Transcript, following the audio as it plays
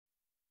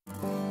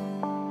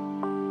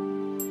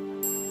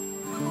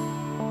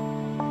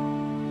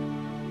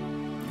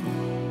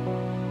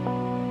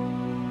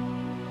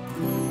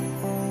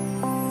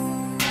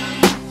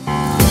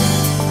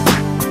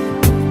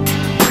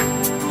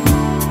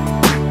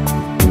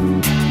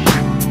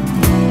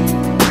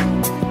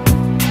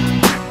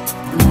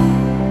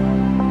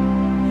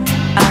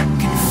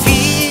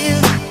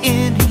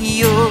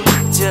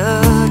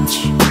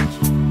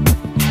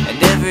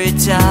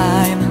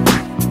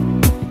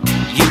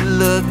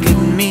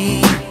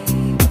me.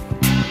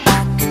 I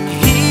can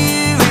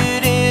hear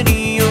it in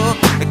your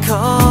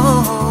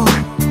call.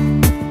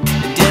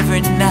 And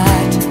every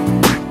night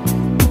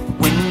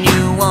when you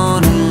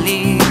wanna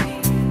leave,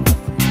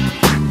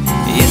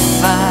 if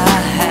I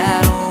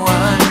had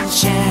one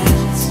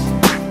chance,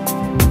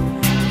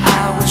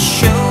 I would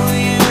show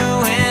you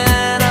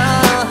in a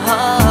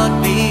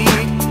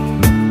heartbeat.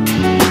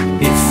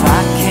 If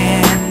I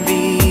can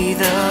be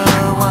the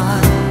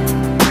one,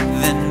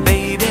 then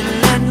baby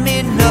let me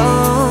know.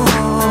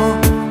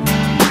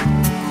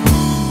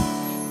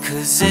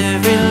 'Cause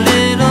every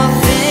little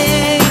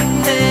thing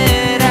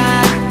that I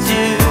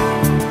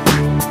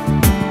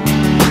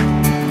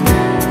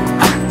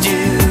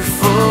do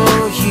for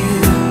you.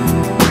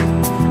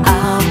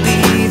 I'll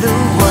be the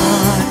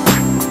one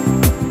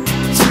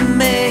to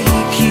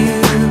make you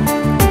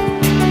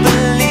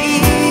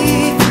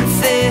believe in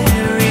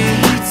fairy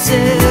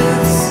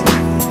tales.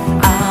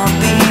 I'll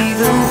be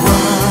the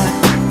one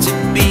to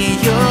be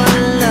your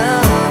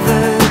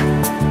lover,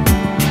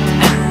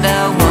 and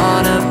I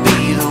wanna be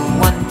the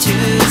one to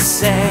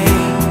say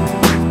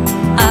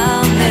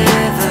I'll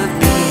never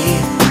be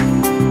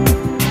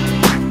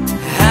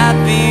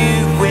happy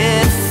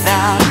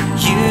without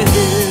you.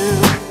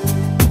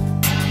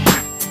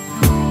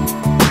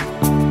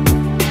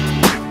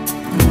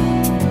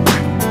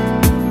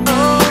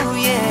 Oh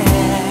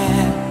yeah,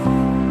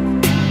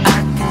 I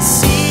can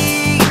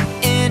see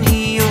in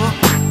your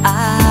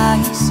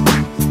eyes,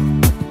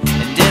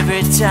 and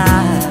every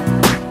time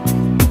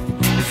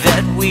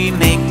that we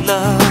make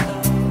love,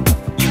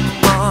 you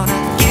wanna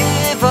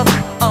give up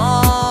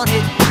on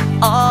it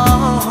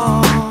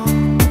all.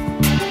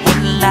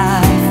 When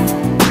life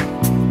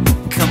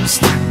comes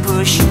to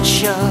push and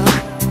shove,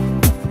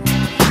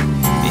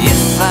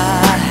 if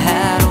I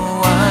had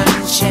one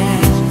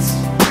chance,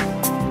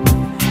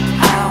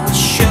 I would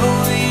show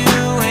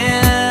you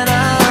in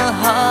a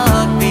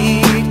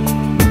heartbeat.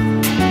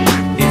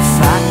 If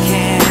I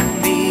can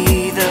be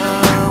the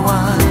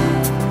one,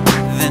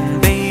 then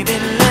baby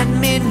let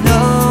me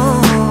know.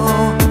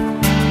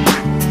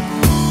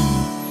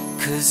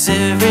 'Cause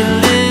every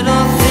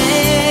little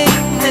thing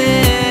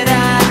that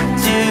I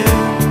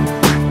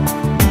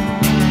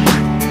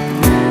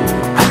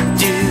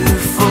do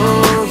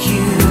for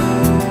you.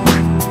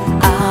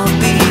 I'll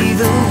be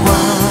the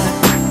one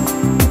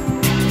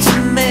to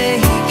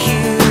make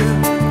you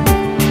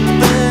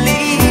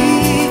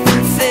believe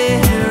in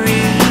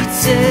fairy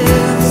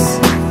tales.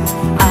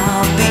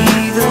 I'll be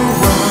the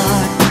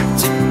one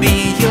to be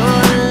your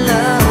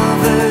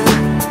lover,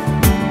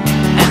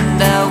 and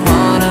I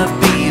wanna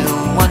be the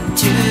one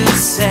to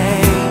say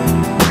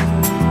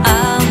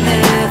I'll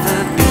never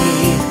be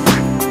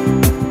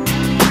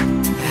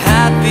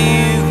happy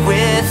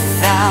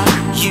without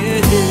you.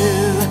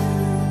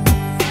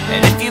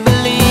 And if you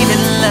believe